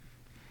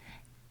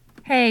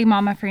Hey,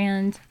 mama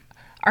friend.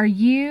 Are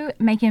you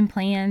making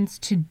plans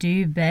to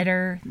do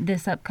better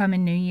this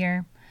upcoming new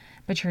year,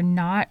 but you're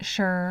not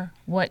sure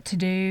what to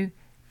do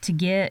to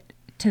get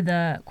to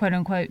the quote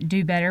unquote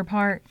do better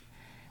part?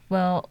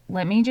 Well,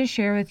 let me just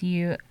share with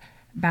you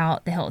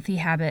about the Healthy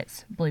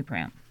Habits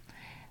Blueprint.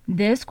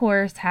 This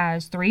course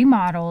has 3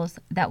 models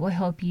that will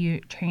help you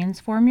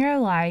transform your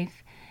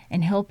life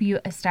and help you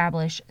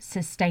establish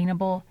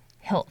sustainable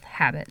health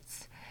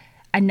habits.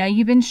 I know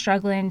you've been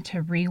struggling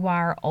to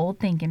rewire old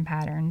thinking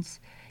patterns.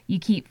 You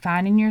keep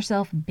finding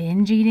yourself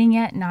binge eating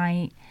at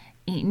night,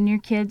 eating your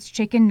kids'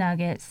 chicken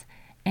nuggets,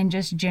 and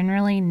just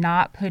generally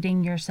not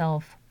putting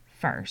yourself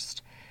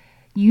first.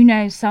 You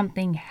know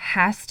something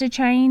has to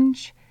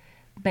change,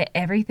 but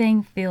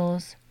everything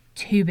feels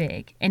too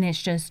big, and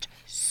it's just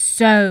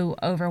so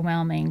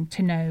overwhelming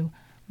to know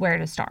where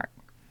to start.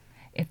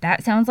 If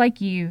that sounds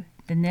like you,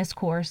 then this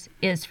course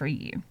is for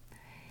you.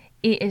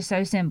 It is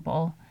so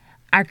simple.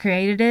 I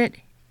created it,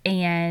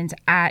 and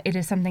it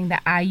is something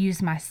that I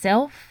use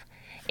myself.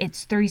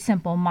 It's 3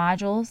 simple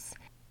modules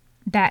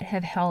that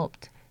have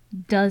helped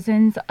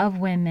dozens of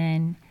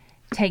women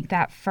take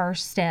that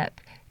first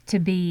step to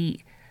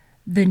be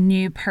the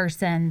new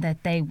person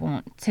that they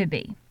want to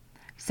be.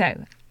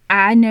 So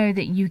I know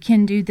that you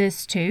can do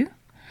this too.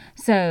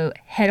 So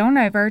head on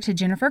over to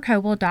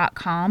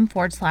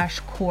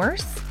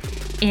jennifercoble.com/course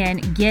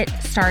and get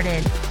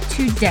started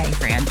today,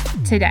 friend.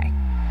 Today.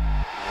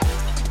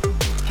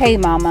 Hey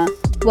mama,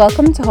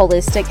 welcome to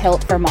Holistic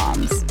Health for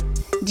Moms.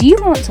 Do you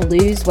want to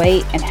lose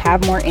weight and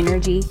have more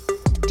energy?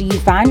 Do you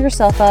find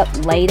yourself up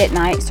late at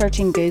night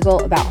searching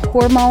Google about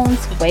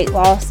hormones, weight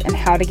loss, and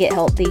how to get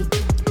healthy?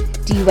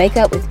 Do you wake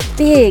up with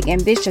big,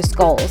 ambitious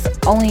goals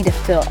only to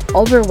feel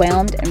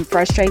overwhelmed and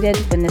frustrated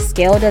when the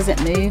scale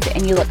doesn't move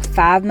and you look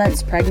 5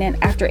 months pregnant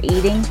after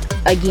eating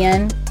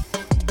again?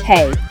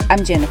 Hey,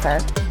 I'm Jennifer.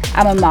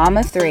 I'm a mom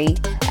of 3,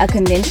 a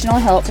conventional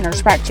health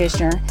nurse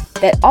practitioner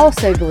that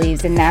also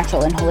believes in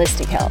natural and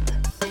holistic health.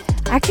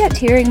 I kept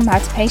hearing my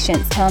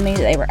patients tell me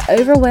that they were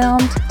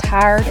overwhelmed,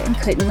 tired, and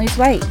couldn't lose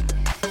weight.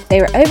 They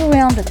were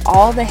overwhelmed with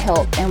all the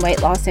health and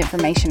weight loss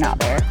information out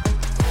there.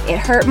 It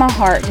hurt my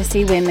heart to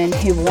see women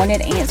who wanted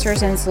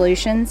answers and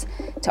solutions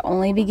to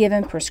only be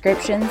given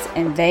prescriptions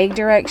and vague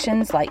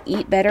directions like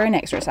eat better and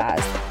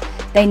exercise.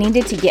 They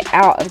needed to get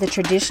out of the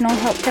traditional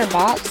healthcare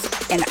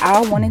box, and I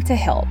wanted to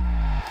help.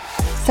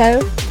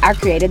 So I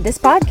created this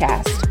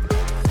podcast.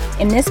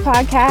 In this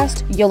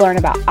podcast, you'll learn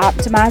about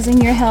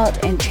optimizing your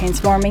health and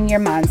transforming your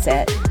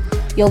mindset.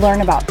 You'll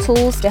learn about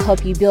tools to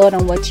help you build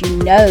on what you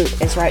know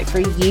is right for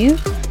you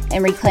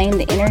and reclaim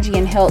the energy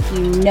and health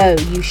you know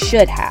you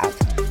should have.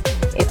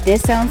 If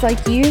this sounds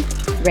like you,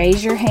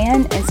 raise your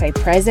hand and say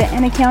present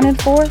and accounted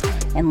for,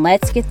 and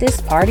let's get this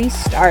party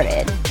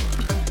started.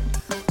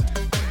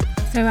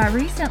 So I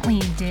recently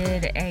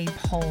did a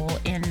poll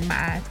in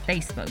my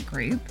Facebook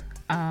group.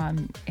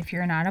 If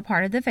you're not a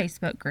part of the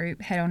Facebook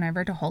group, head on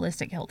over to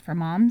Holistic Health for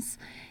Moms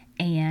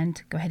and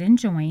go ahead and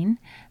join.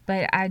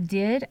 But I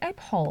did a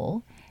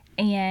poll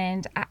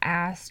and I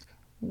asked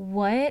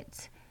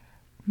what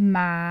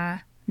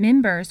my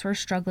members were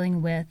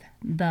struggling with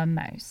the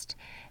most.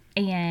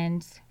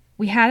 And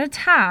we had a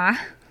tie,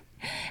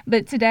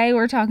 but today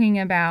we're talking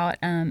about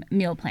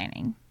meal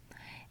planning.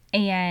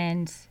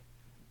 And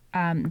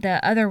the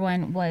other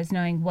one was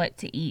knowing what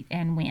to eat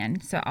and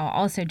when. So I'll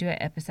also do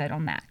an episode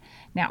on that.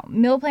 Now,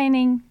 meal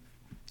planning,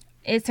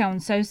 it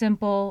sounds so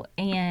simple,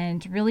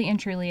 and really and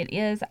truly it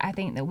is. I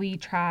think that we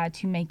try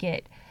to make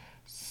it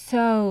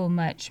so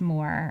much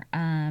more,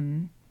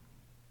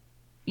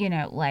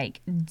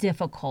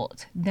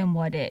 difficult than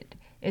what it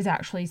is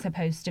actually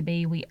supposed to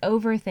be. We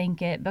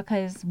overthink it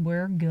because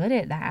we're good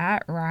at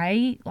that,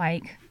 right?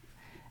 Like,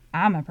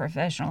 I'm a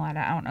professional at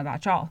it. I don't know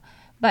about y'all.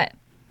 But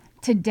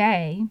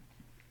today,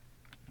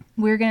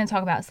 we're going to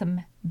talk about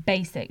some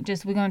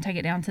we're going to take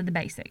it down to the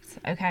basics,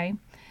 okay?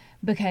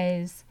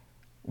 Because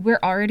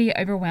we're already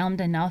overwhelmed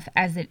enough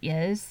as it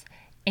is,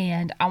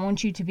 and I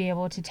want you to be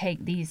able to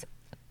take these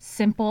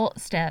simple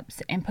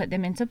steps and put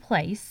them into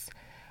place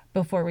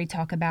before we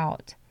talk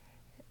about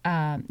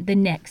the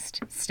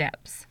next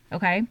steps,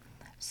 okay?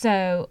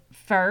 So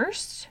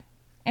first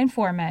and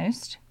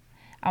foremost,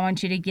 I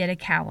want you to get a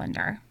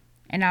calendar,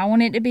 and I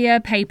want it to be a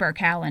paper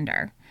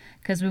calendar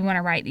because we want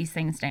to write these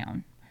things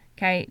down,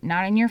 okay?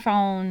 Not on your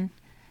phone,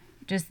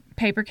 just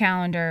paper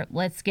calendar.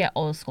 Let's get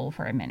old school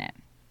for a minute.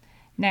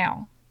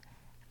 Now,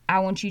 I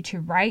want you to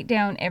write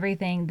down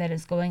everything that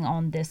is going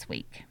on this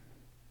week,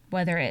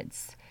 whether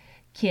it's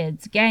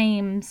kids'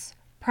 games,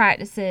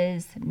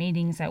 practices,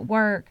 meetings at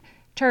work,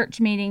 church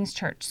meetings,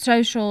 church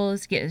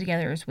socials,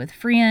 get-togethers with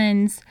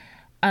friends,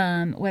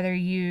 whether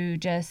you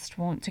just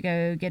want to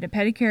go get a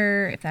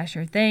pedicure, if that's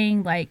your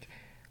thing, like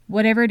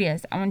whatever it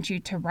is, I want you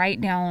to write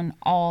down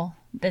all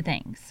the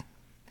things.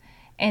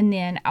 And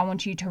then I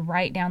want you to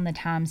write down the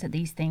times that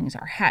these things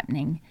are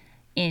happening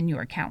in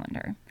your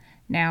calendar.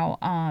 Now,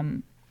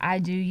 I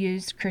do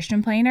use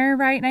Christian Planner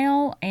right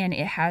now, and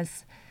it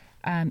has,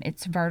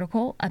 it's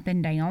vertical up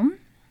and down.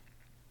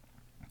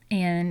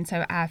 And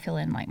so I fill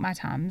in like my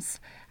times.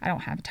 I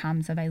don't have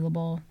times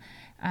available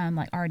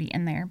like already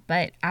in there,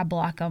 but I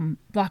block them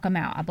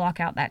out. I block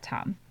out that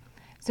time.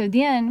 So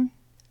then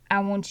I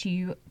want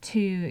you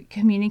to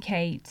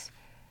communicate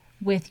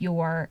with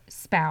your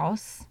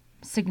spouse,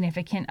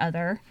 significant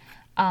other,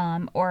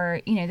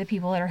 or, the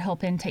people that are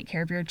helping take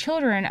care of your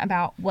children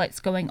about what's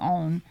going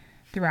on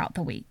throughout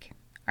the week.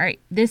 All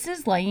right. This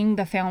is laying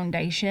the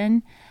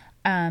foundation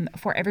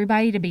for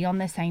everybody to be on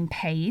the same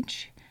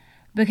page,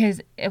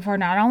 because if we're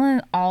not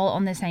all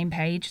on the same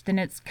page, then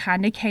it's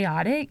kind of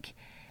chaotic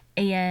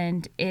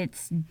and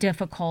it's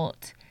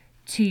difficult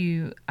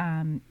to,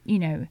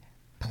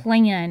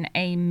 plan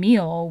a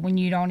meal when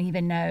you don't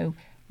even know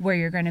where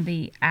you're going to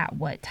be at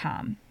what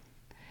time.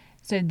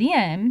 So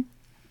then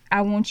I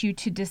want you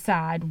to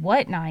decide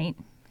what night,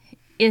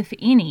 if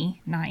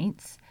any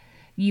nights,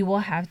 you will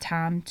have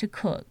time to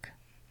cook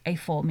a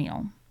full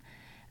meal.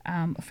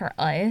 For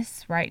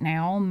us right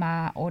now,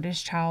 my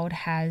oldest child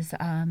has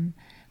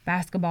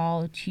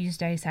basketball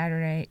Tuesday,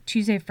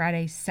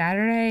 Friday,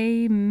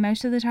 Saturday,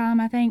 most of the time,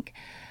 I think.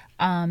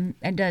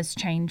 It does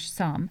change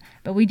some,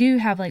 but we do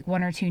have like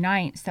 1 or 2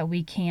 nights that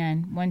we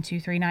can, 1, 2,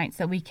 3 nights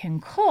that we can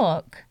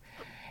cook.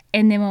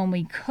 And then when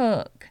we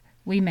cook,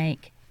 we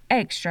make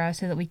extra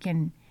so that we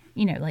can,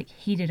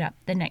 heat it up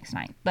the next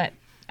night. But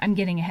I'm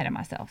getting ahead of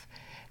myself.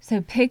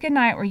 So pick a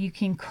night where you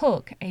can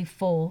cook a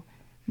full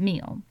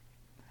meal.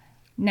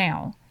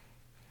 Now,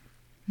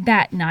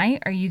 that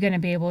night, are you going to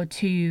be able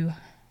to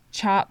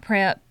chop,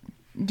 prep,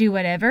 do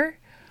whatever?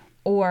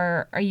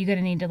 Or are you going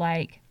to need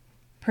to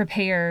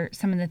prepare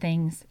some of the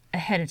things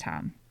ahead of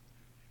time?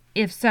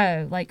 If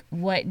so,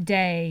 what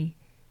day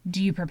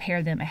do you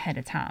prepare them ahead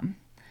of time?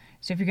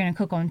 So if you're going to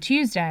cook on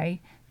Tuesday,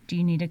 do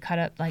you need to cut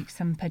up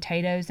some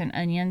potatoes and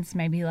onions,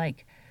 maybe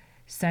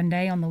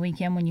Sunday on the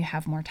weekend when you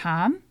have more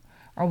time?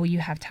 Or will you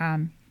have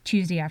time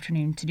Tuesday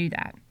afternoon to do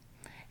that?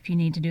 If you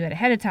need to do it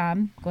ahead of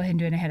time, go ahead and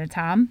do it ahead of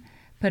time.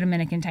 Put them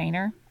in a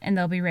container and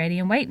they'll be ready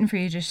and waiting for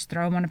you. Just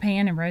throw them on a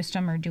pan and roast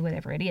them or do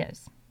whatever it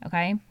is.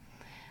 Okay?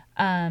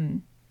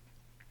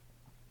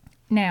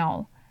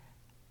 Now,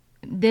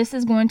 this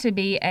is going to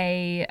be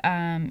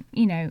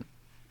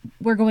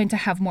we're going to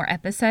have more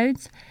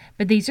episodes,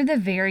 but these are the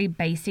very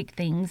basic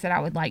things that I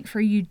would like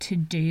for you to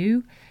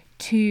do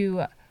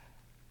to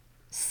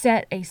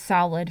set a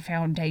solid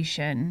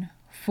foundation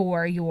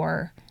for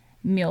your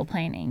meal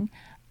planning.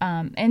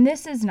 And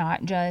this is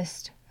not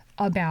just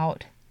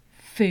about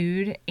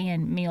food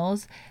and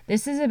meals.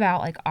 This is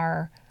about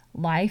our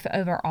life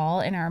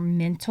overall and our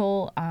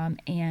mental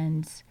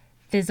and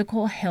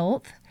physical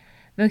health.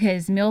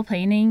 Because meal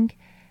planning,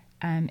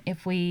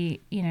 if we,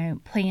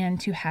 plan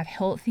to have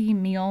healthy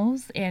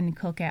meals and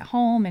cook at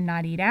home and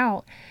not eat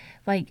out,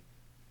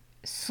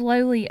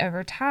 slowly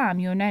over time,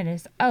 you'll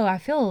notice, oh, I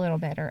feel a little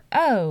better.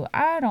 Oh,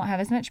 I don't have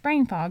as much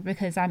brain fog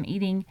because I'm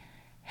eating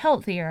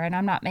healthier and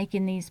I'm not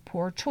making these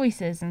poor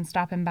choices and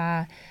stopping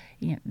by,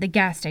 the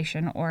gas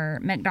station or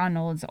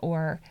McDonald's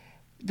or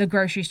the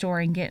grocery store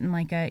and getting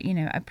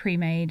a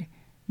pre-made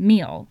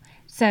meal.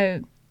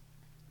 So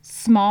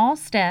small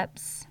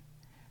steps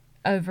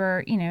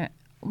over,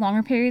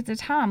 longer periods of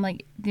time,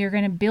 they're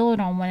going to build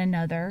on one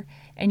another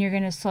and you're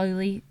going to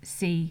slowly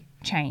see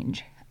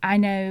change. I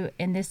know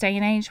in this day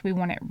and age, we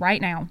want it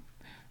right now.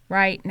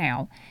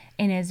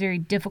 And it's very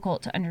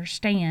difficult to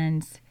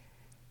understand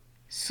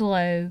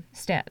slow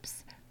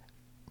steps.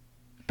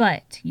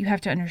 But you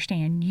have to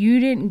understand, you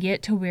didn't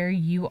get to where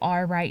you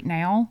are right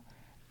now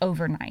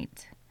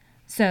overnight.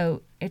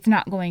 So it's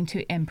not going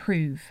to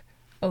improve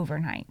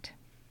overnight.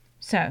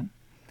 So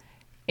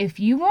if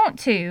you want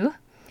to,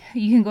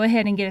 you can go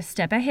ahead and get a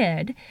step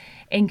ahead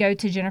and go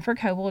to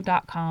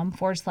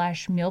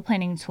jennifercoble.com/meal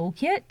planning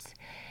toolkit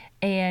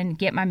and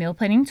get my meal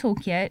planning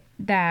toolkit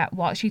that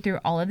walks you through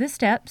all of the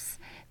steps.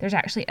 There's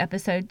actually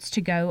episodes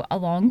to go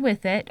along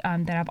with it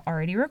that I've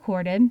already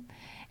recorded,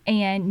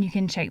 and you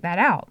can check that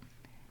out.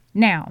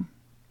 Now,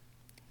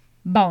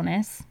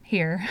 bonus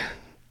here.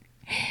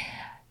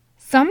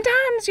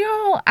 Sometimes,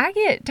 y'all, I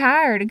get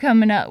tired of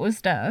coming up with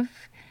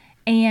stuff,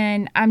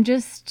 and I'm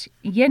just,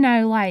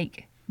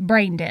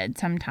 brain dead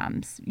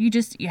sometimes. You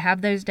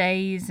have those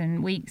days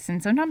and weeks,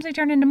 and sometimes they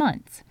turn into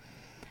months.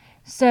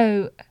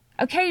 So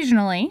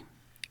occasionally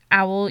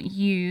I will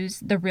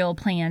use the Real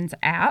Plans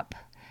app,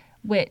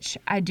 which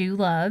I do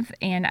love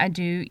and I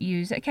do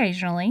use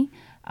occasionally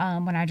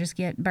when I just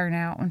get burnt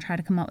out and try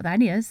to come up with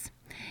ideas.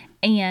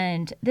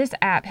 And this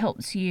app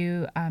helps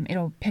you,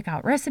 it'll pick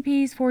out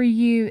recipes for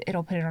you,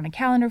 it'll put it on a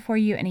calendar for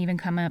you, and even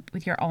come up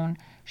with your own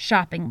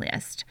shopping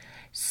list.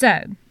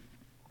 So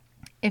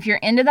if you're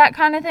into that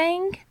kind of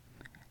thing,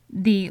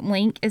 the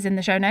link is in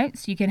the show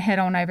notes. You can head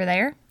on over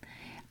there.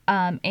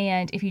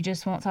 And if you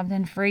just want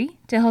something free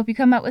to help you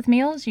come up with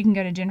meals, you can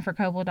go to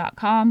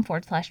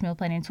jennifercoble.com/meal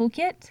planning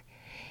toolkit.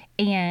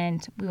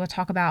 And we will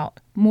talk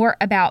more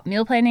about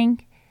meal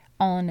planning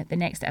on the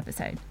next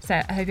episode.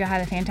 So I hope y'all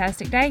have a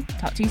fantastic day.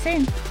 Talk to you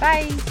soon.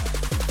 Bye.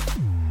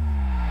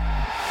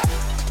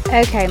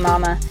 Okay,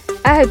 Mama.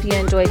 I hope you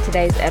enjoyed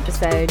today's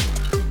episode.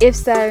 If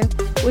so,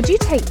 Would you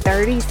take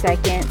 30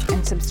 seconds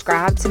and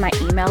subscribe to my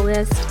email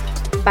list?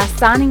 By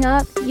signing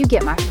up, you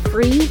get my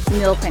free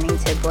meal planning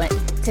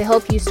template to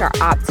help you start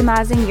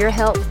optimizing your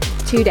health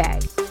today.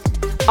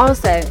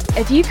 Also,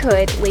 if you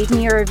could leave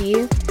me a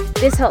review,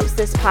 this helps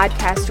this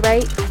podcast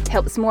rate,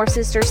 helps more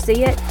sisters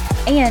see it,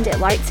 and it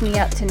lights me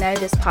up to know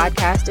this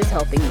podcast is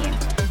helping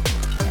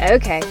you.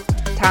 Okay,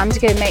 time to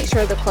go make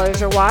sure the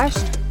clothes are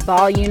washed,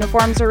 ball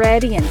uniforms are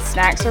ready, and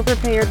snacks are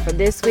prepared for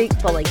this week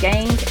full of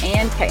games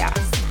and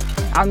chaos.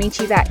 I'll meet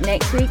you back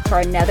next week for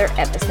another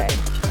episode.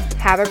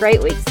 Have a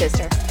great week,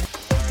 sister.